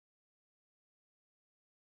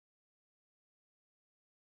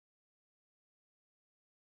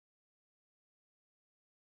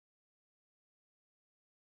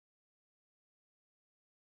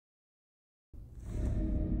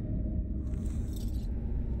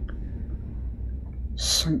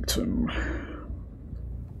Sanctum.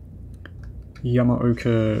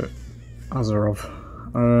 Yamaoka Azarov.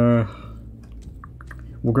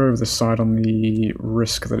 We'll go over this side on the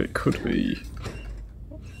risk that it could be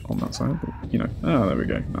on that side, but you know. Ah, there we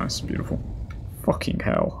go. Nice, beautiful. Fucking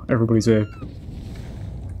hell. Everybody's here.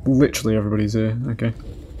 Literally everybody's here. Okay.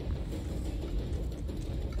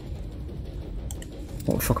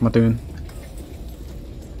 What the fuck am I doing?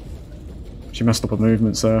 She messed up her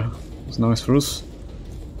movements there. It's nice for us.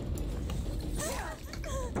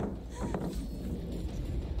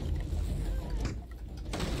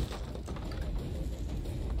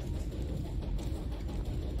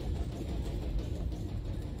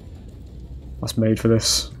 That's made for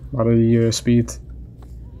this. At a speed.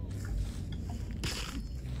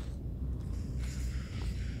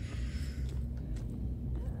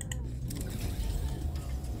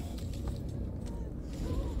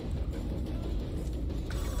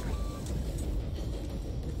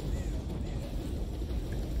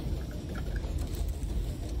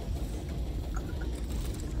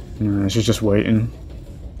 Yeah, she's just waiting.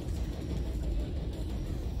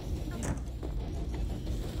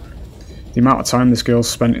 The amount of time this girl's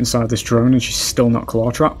spent inside this drone and she's still not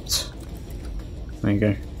claw trapped. There you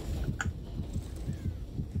go.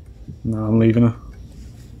 No, I'm leaving her.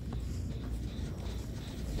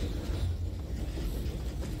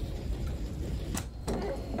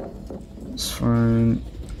 It's fine.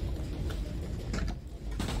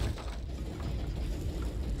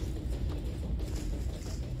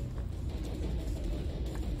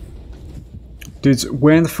 Dude,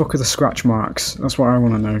 where the fuck are the scratch marks? That's what I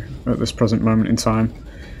want to know at this present moment in time.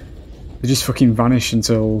 They just fucking vanish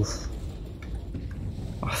until...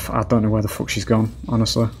 I don't know where the fuck she's gone,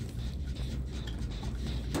 honestly.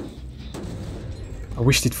 I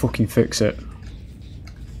wish they'd fucking fix it.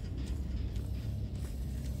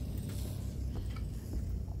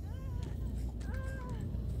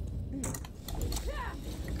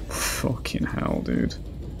 Fucking hell, dude.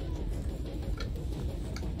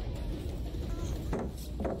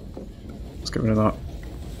 Get rid of that.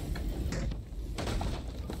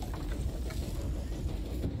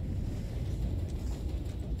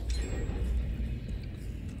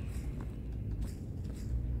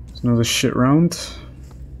 There's another shit round.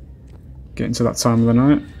 Getting to that time of the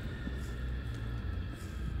night.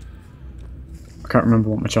 I can't remember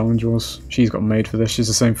what my challenge was. She's got made for this. She's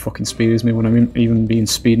the same fucking speed as me when I'm even being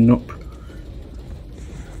speeding up.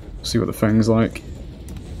 See what the thing's like.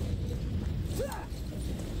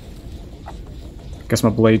 Guess my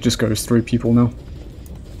blade just goes through people now.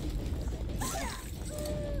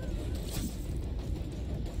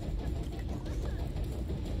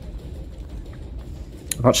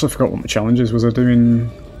 I've actually forgot what my challenge is. Was I doing...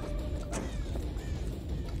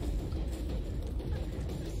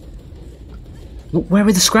 Look, where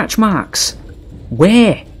are the scratch marks?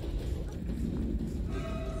 Where?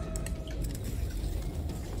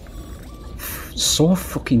 So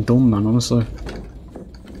fucking dumb, man, honestly.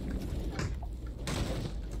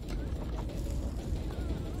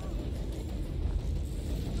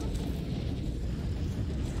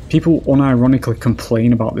 People unironically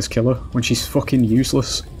complain about this killer when she's fucking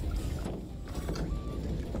useless.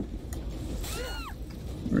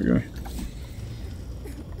 There we go.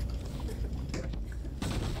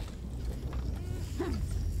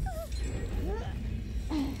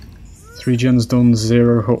 Three gens done,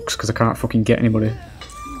 0 hooks because I can't fucking get anybody.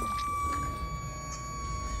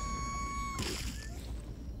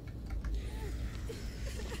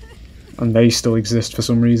 And they still exist for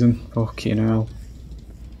some reason. Fucking hell.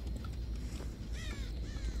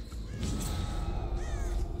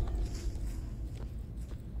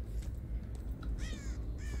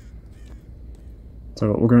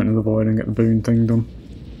 So we'll go into the void and get the boon thing done.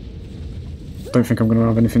 Don't think I'm going to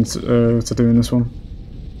have anything to do in this one.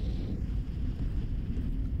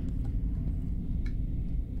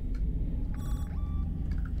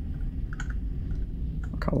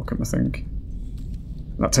 I can't look at my thing.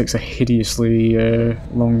 That takes a hideously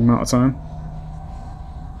long amount of time.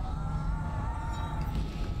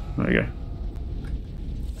 There you go.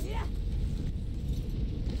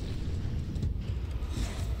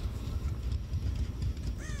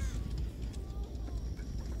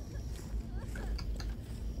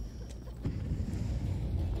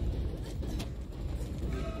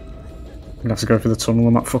 I'm gonna have to go for the tunnel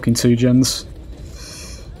on that fucking 2 gens.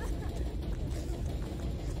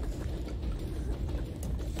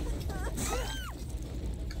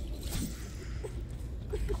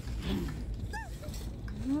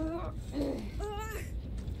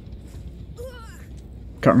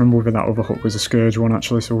 Can't remember whether that other hook was a Scourge one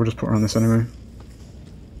actually, so we'll just put her on this anyway.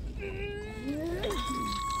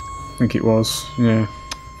 think it was. Yeah.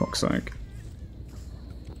 Fuck's sake.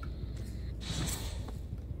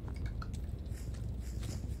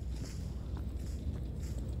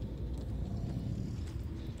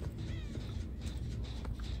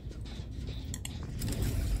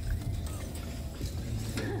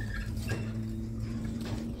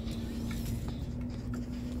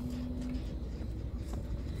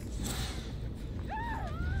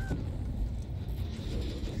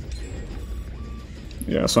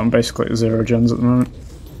 Yeah, so I'm basically at 0 gens at the moment.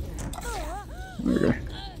 There we go.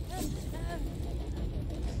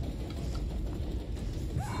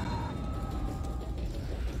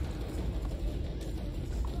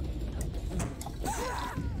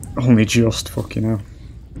 Only just, fucking hell.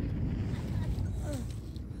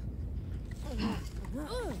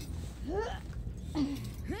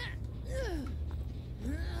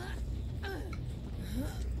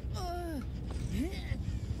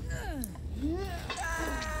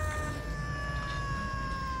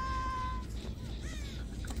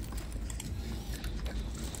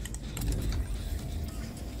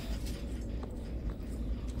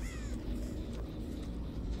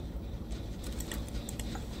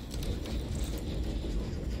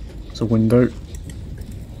 A window.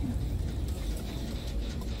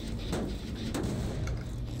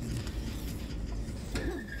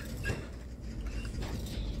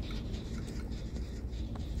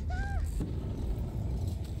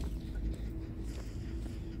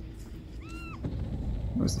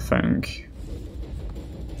 Where's the fang?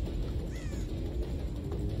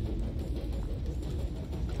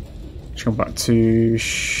 Let's go back to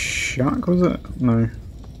Shack, was it? No.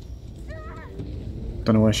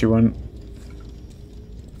 Don't know where she went.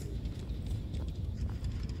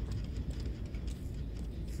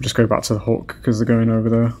 Just go back to the hook because they're going over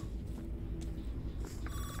there.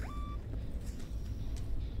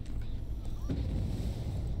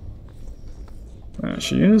 There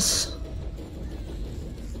she is.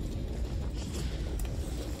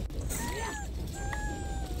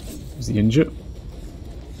 Is he injured?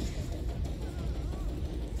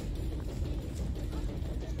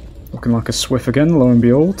 Looking like a Swift again, lo and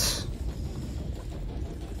behold.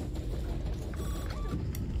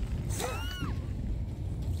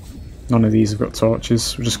 None of these have got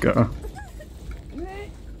torches, we'll just get her.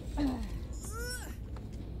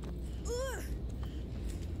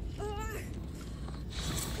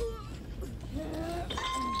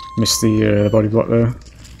 Missed the body block there.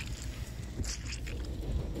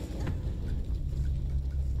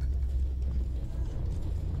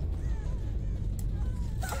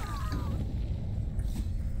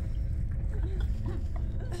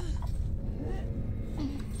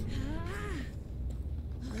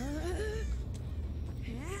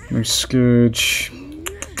 No scourge.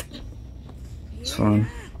 It's fine.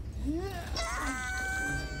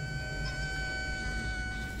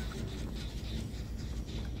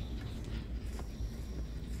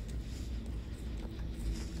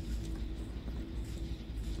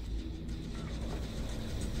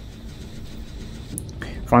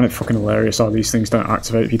 I find it fucking hilarious how these things don't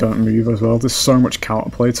activate if you don't move as well. There's so much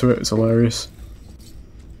counterplay to it, it's hilarious.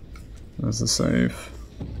 There's the save.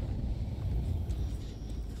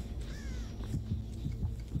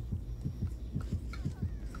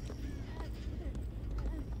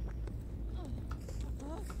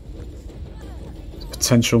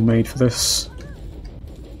 Potential made for this.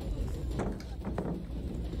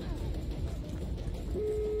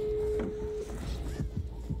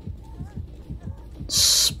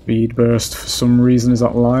 Speed burst for some reason, is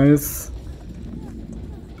that lithe?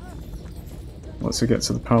 Let's get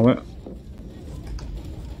to the pallet.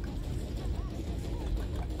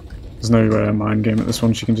 There's no mind game at this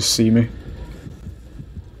one, she can just see me.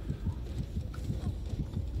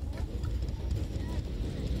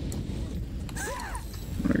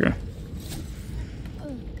 There we go.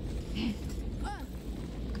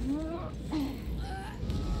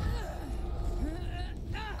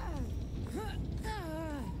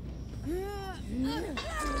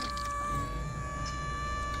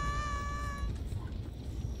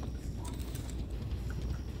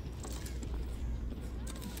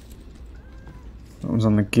 That one's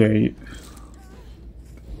on the gate.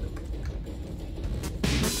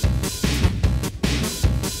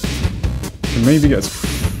 Can maybe get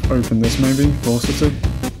to open this, maybe? Force her to.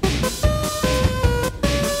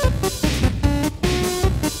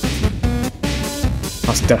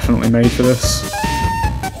 That's definitely made for this.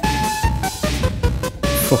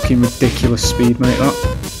 Fucking ridiculous speed, mate,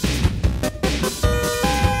 that.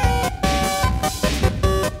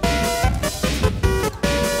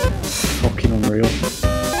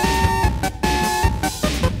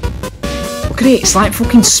 Look at it, it's like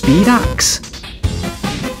fucking Speed Axe.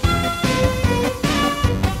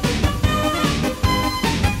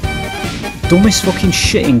 Dumbest fucking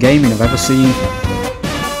shit in gaming I've ever seen.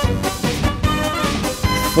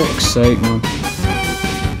 Fuck's sake, man.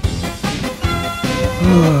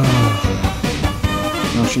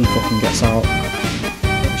 Now she fucking gets out.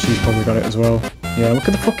 She's probably got it as well. Yeah, look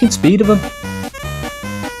at the fucking speed of them.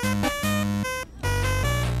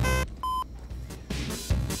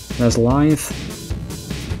 There's Lithe.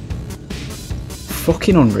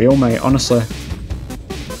 Fucking unreal, mate, honestly.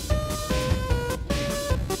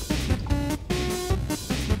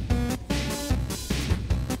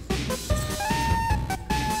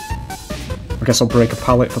 I guess I'll break a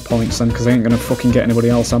pallet for points then, because I ain't gonna fucking get anybody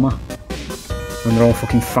else, am I? When they're all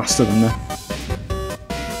fucking faster than me.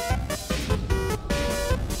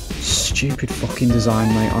 Stupid fucking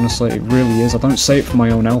design, mate, honestly, it really is. I don't say it for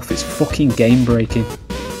my own health, it's fucking game breaking.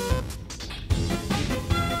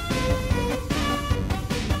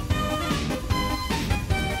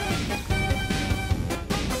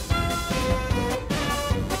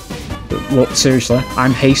 But look, seriously,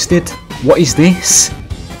 I'm hasted. What is this?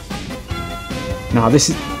 Nah, this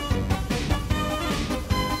is...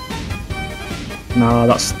 Nah,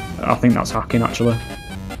 that's... I think that's hacking, actually.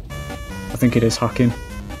 I think it is hacking.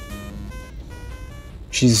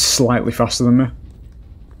 She's slightly faster than me.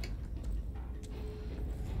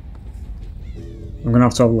 I'm gonna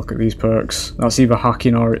have to have a look at these perks. That's either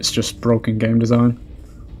hacking or it's just broken game design.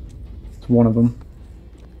 It's one of them.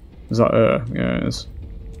 Is that her? Yeah, it is.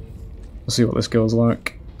 Let's see what this girl's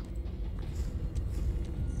like.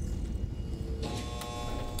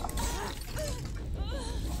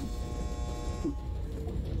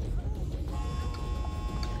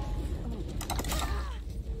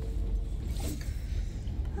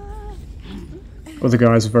 Other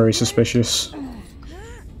guys are very suspicious.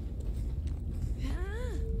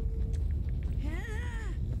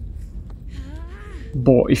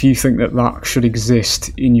 But if you think that that should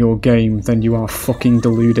exist in your game, then you are fucking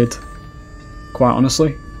deluded. Quite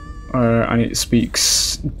honestly. And it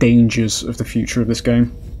speaks dangers of the future of this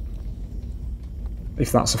game.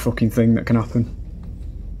 If that's a fucking thing that can happen.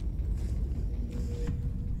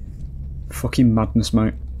 Fucking madness,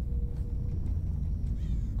 mate.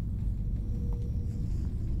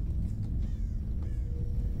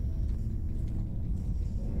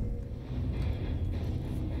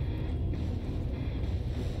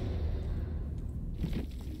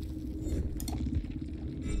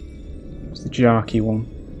 The Jarky one.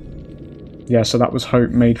 Yeah, so that was hope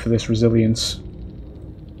made for this resilience.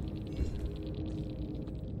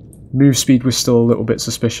 Move speed was still a little bit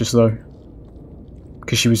suspicious though.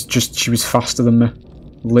 Because she was faster than me.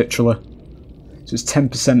 Literally. So it's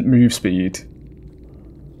 10% move speed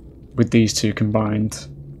with these two combined.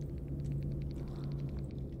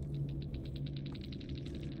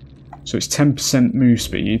 So it's 10% move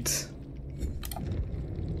speed.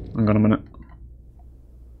 Hang on a minute.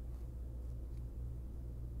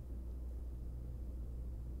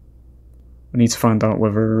 I need to find out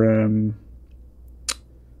whether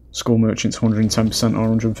Skull Merchant's 110% or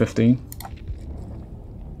 115.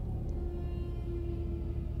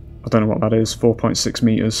 I don't know what that is, 4.6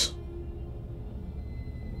 meters.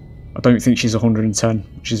 I don't think she's 110,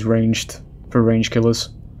 which is ranged for range killers.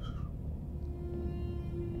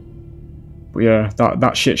 But yeah,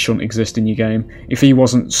 that shit shouldn't exist in your game. If he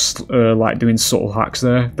wasn't like doing subtle hacks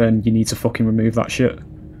there, then you need to fucking remove that shit.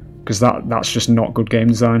 Because that's just not good game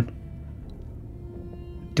design.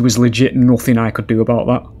 There was legit nothing I could do about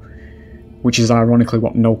that, which is ironically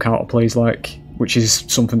what no counterplay's like, which is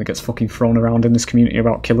something that gets fucking thrown around in this community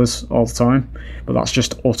about killers all the time, but that's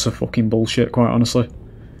just utter fucking bullshit, quite honestly.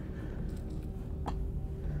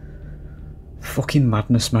 Fucking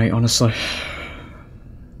madness, mate, honestly.